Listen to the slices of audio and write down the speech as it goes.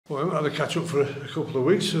Well, I haven't had a catch up for a couple of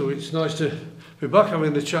weeks, so it's nice to be back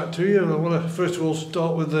having the chat to you. And I want to first of all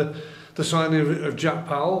start with the signing of Jack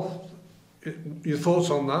Powell. Your thoughts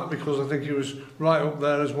on that, because I think he was right up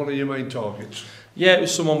there as one of your main targets. Yeah, it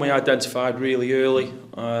was someone we identified really early.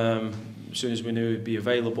 As soon as we knew he'd be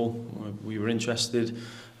available, we were interested.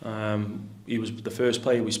 He was the first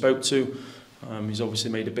player we spoke to. He's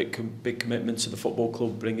obviously made a big commitment to the football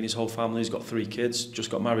club, bringing his whole family. He's got 3 kids, just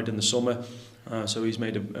got married in the summer, so he's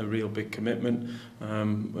made a real big commitment,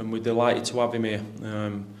 and we're delighted to have him here.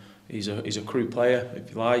 He's a crew player,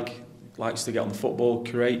 if you like, likes to get on the football,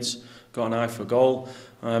 creates, got an eye for goal,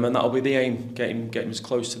 and that'll be the aim, get him as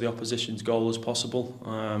close to the opposition's goal as possible,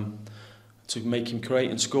 to make him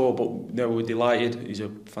create and score. But no, we're delighted. He's a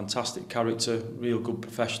fantastic character, real good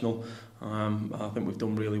professional. I think we've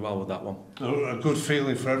done really well with that one. A good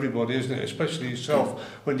feeling for everybody, isn't it? Especially yourself,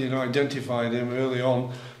 when you identified him early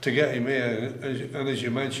on to get him here. And as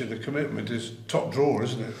you mentioned, the commitment is top drawer,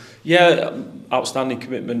 isn't it? Yeah, outstanding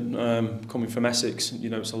commitment, coming from Essex. You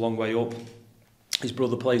know, it's a long way up. His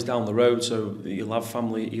brother plays down the road, so he'll have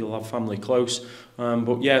family close.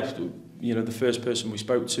 But yeah, you know, the first person we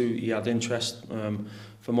spoke to, he had interest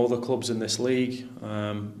from other clubs in this league,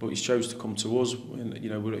 but he's chose to come to us.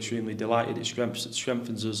 You know, we're extremely delighted. It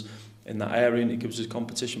strengthens us in that area, and it gives us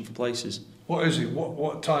competition for places. What is he?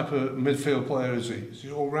 What type of midfield player is he? Is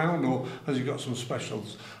he all round, or has he got some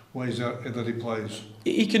specials ways that he plays?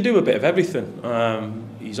 He can do a bit of everything.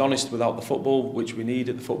 He's honest without the football, which we need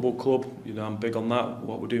at the football club. You know, I'm big on that,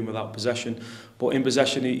 what we're doing without possession. But in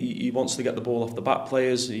possession, he wants to get the ball off the back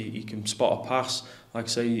players. He can spot a pass. Like I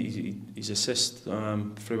say, his assists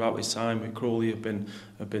throughout his time at Crawley have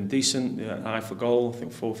been decent. An eye for goal. I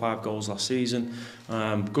think 4 or 5 goals last season.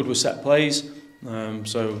 Good with set plays.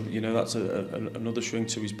 So you know, that's another string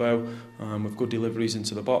to his bow, with good deliveries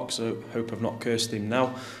into the box. So hope I've not cursed him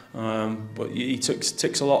now, but he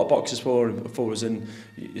ticks a lot of boxes for us. And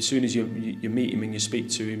as soon as you meet him and you speak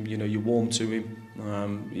to him, you know, you're warm to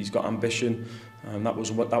him. He's got ambition, and that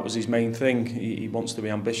was his main thing. He wants to be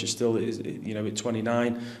ambitious still. You know, at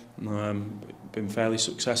 29. Been fairly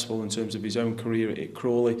successful in terms of his own career at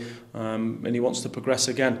Crawley, and he wants to progress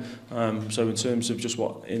again. So in terms of just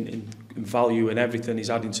what in value and everything he's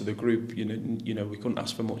adding to the group, you know, we couldn't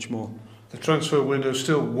ask for much more. The transfer window is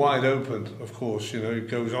still wide open, of course. You know, it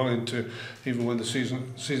goes on into even when the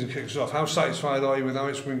season kicks off. How satisfied are you with how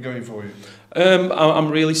it's been going for you? I'm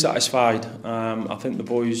really satisfied. I think the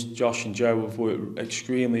boys, Josh and Joe, have worked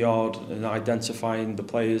extremely hard in identifying the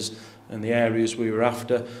players and the areas we were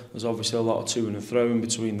after. There's obviously a lot of to and fro in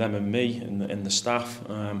between them and me and the staff.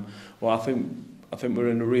 Well, I think we're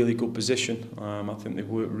in a really good position. I think they've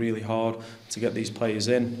worked really hard to get these players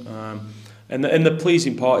in. And the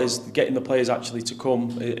pleasing part is getting the players actually to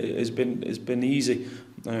come has been easy.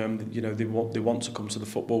 You know, they want to come to the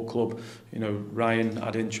football club. You know, Ryan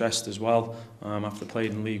had interest as well, after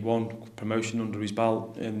playing in League One, promotion under his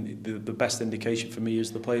belt, and the best indication for me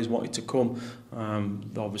is the players wanted to come.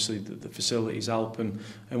 Obviously the facilities help, and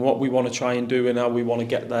what we want to try and do and how we want to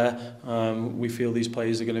get there, we feel these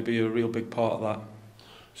players are going to be a real big part of that.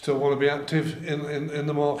 Still want to be active in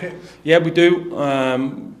the market? Yeah, we do.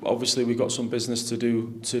 Obviously, we've got some business to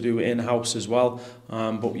do in-house as well.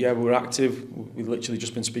 But yeah, we're active. We've literally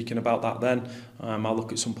just been speaking about that then. I'll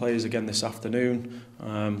look at some players again this afternoon.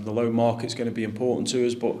 The loan market's going to be important to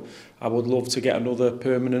us, but I would love to get another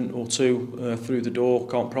permanent or 2 through the door.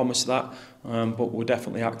 Can't promise that, but we're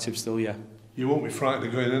definitely active still, yeah. You won't be frightened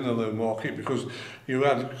of going in the loan market, because you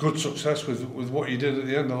had good success with what you did at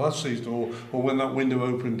the end of last season, or when that window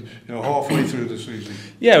opened, you know, halfway through the season.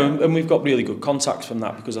 Yeah, and we've got really good contacts from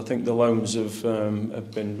that, because I think the loans have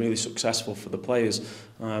been really successful for the players.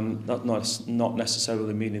 Not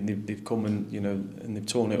necessarily meaning they've come and, you know, and they've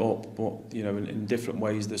torn it up, but you know, in different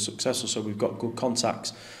ways they're successful. So we've got good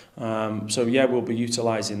contacts. So yeah, we'll be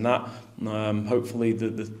utilising that. Hopefully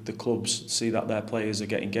the clubs see that their players are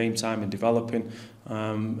getting game time and developing,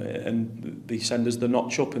 and they send us the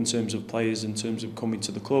notch up in terms of players, in terms of coming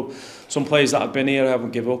to the club. Some players that have been here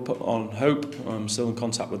haven't given up on hope. I'm still in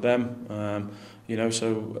contact with them. You know,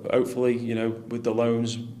 so hopefully, you know, with the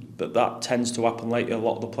loans, that tends to happen later. A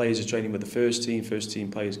lot of the players are training with the first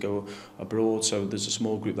team players go abroad, so there's a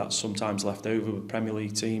small group that's sometimes left over with Premier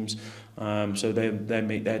League teams, so they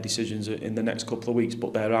make their decisions in the next couple of weeks,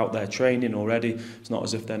 but they're out there training already. It's not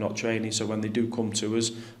as if they're not training, so when they do come to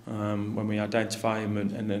us, when we identify them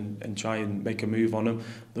and try and make a move on them,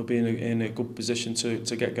 they'll be in a good position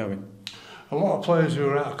to get going. A lot of players who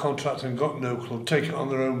are out of contract and got no club take it on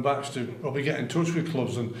their own backs to probably get in touch with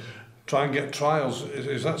clubs and try and get trials.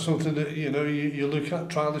 Is that something that you look at,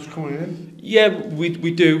 trialists coming in? Yeah,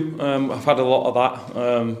 we do. I've had a lot of that.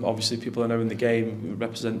 Obviously, people I know in the game,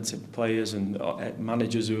 representative players and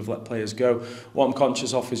managers who have let players go. What I'm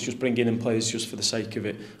conscious of is just bringing in players just for the sake of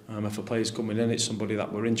it. If a player's coming in, it's somebody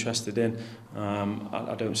that we're interested in.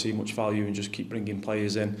 I don't see much value in just keep bringing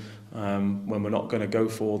players in when we're not going to go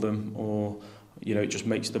for them, or it just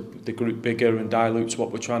makes the group bigger and dilutes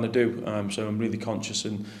what we're trying to do. So I'm really conscious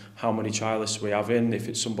in how many trialists we have in. If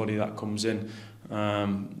it's somebody that comes in,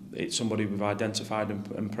 it's somebody we've identified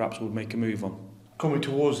and perhaps we'll make a move on. Coming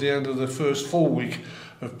towards the end of the first full week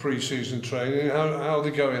of pre-season training, how are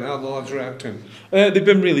they going? How are the lads reacting? They've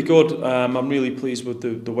been really good. I'm really pleased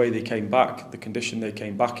with the way they came back, the condition they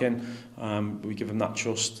came back in. We give them that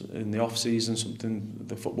trust in the off-season, something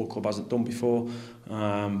the football club hasn't done before.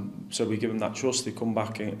 So we give them that trust. They come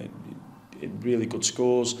back in really good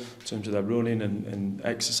scores in terms of their running and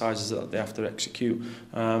exercises that they have to execute.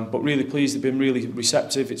 But really pleased, they've been really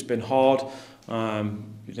receptive. It's been hard.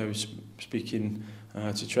 Speaking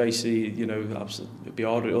to Tracy, it'd be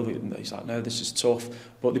harder. He's like, no, this is tough.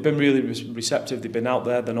 But they've been really receptive. They've been out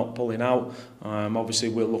there. They're not pulling out. Obviously,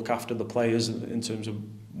 we'll look after the players in terms of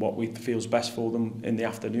what we feels best for them in the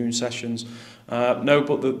afternoon sessions. But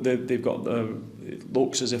they've got it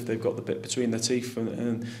looks as if they've got the bit between their teeth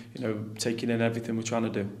and taking in everything we're trying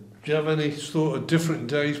to do. Do you have any sort of different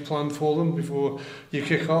days planned for them before you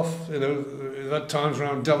kick off? At times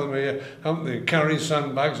around Delamere, haven't they? Carrying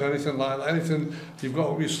sandbags or anything like that? Anything you've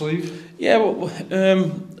got up your sleeve? Yeah, well,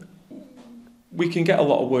 we can get a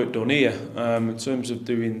lot of work done here. In terms of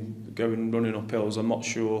running up hills, I'm not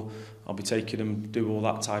sure I'll be taking them do all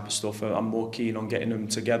that type of stuff. I'm more keen on getting them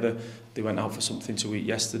together. They went out for something to eat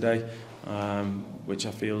yesterday, which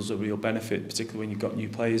I feel is a real benefit, particularly when you've got new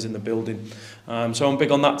players in the building. So I'm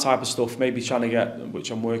big on that type of stuff, maybe trying to get, which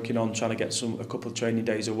I'm working on, trying to get a couple of training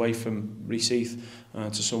days away from Reseath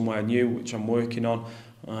to somewhere new, which I'm working on.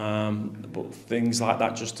 But things like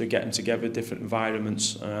that, just to get them together, different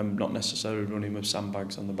environments, not necessarily running with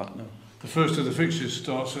sandbags on the back now. The first of the fixtures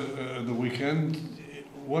starts at the weekend.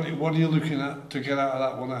 What are you looking at to get out of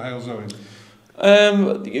that one at Halesowen?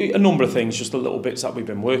 A number of things, just the little bits that we've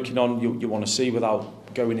been working on. You want to see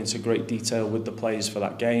without going into great detail with the players for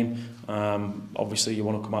that game. Obviously, you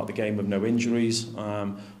want to come out of the game with no injuries,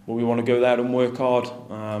 but we want to go there and work hard.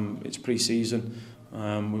 It's pre-season.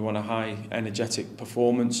 We want a high energetic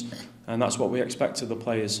performance, and that's what we expect of the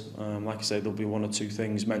players. Like I say, there'll be one or two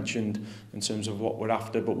things mentioned in terms of what we're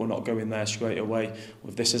after, but we're not going there straight away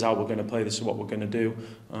with this is how we're going to play, this is what we're going to do.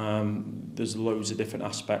 There's loads of different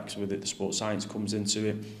aspects with it. The sports science comes into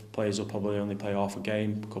it. Players will probably only play half a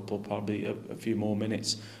game, a couple probably a few more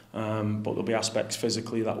minutes, but there'll be aspects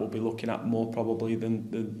physically that we'll be looking at more probably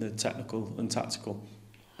than the technical and tactical.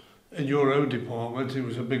 In your own department, it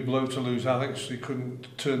was a big blow to lose Alex. You couldn't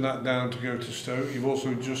turn that down to go to Stoke. You've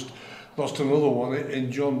also just lost another one in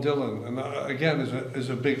John Dillon, and that, again, is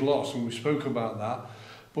a big loss, and we spoke about that.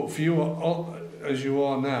 But for you, as you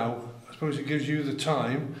are now, I suppose it gives you the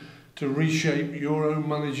time to reshape your own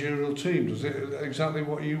managerial team. Does it exactly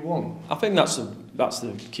what you want? I think that's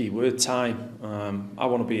the key word, time. I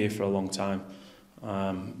want to be here for a long time,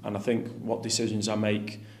 and I think what decisions I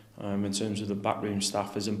make in terms of the backroom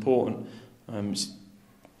staff is important.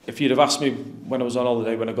 If you'd have asked me when I was on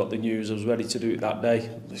holiday, when I got the news, I was ready to do it that day.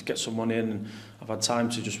 Let's get someone in, and I've had time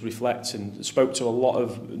to just reflect and spoke to a lot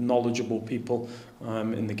of knowledgeable people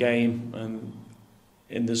in the game,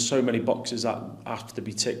 and there's so many boxes that have to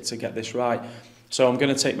be ticked to get this right. So I'm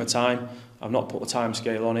going to take my time. I've not put a time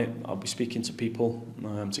scale on it. I'll be speaking to people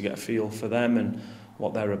to get a feel for them and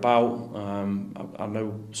what they're about. I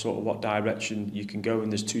know sort of what direction you can go,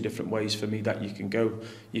 and there's two different ways for me that you can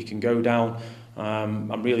go down.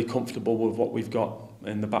 I'm really comfortable with what we've got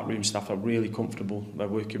in the backroom staff. Are really comfortable. They're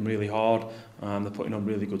working really hard. They're putting on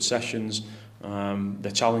really good sessions.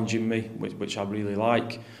 They're challenging me, which I really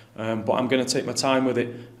like. But I'm going to take my time with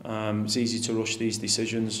it. It's easy to rush these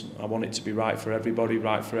decisions. I want it to be right for everybody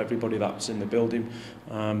that's in the building.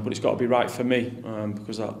 But it's got to be right for me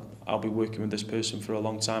because I'll be working with this person for a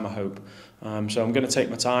long time, I hope. So I'm going to take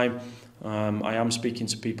my time. I am speaking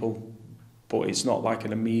to people, but it's not like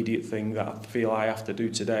an immediate thing that I feel I have to do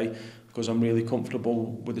today because I'm really comfortable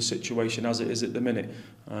with the situation as it is at the minute.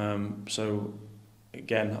 So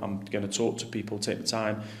again, I'm going to talk to people, take the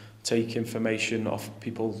time, take information off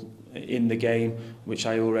people in the game, which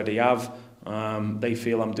I already have. They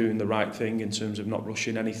feel I'm doing the right thing in terms of not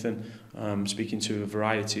rushing anything, speaking to a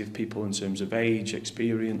variety of people in terms of age,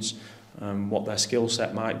 experience, what their skill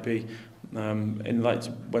set might be. And like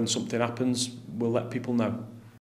when something happens, we'll let people know.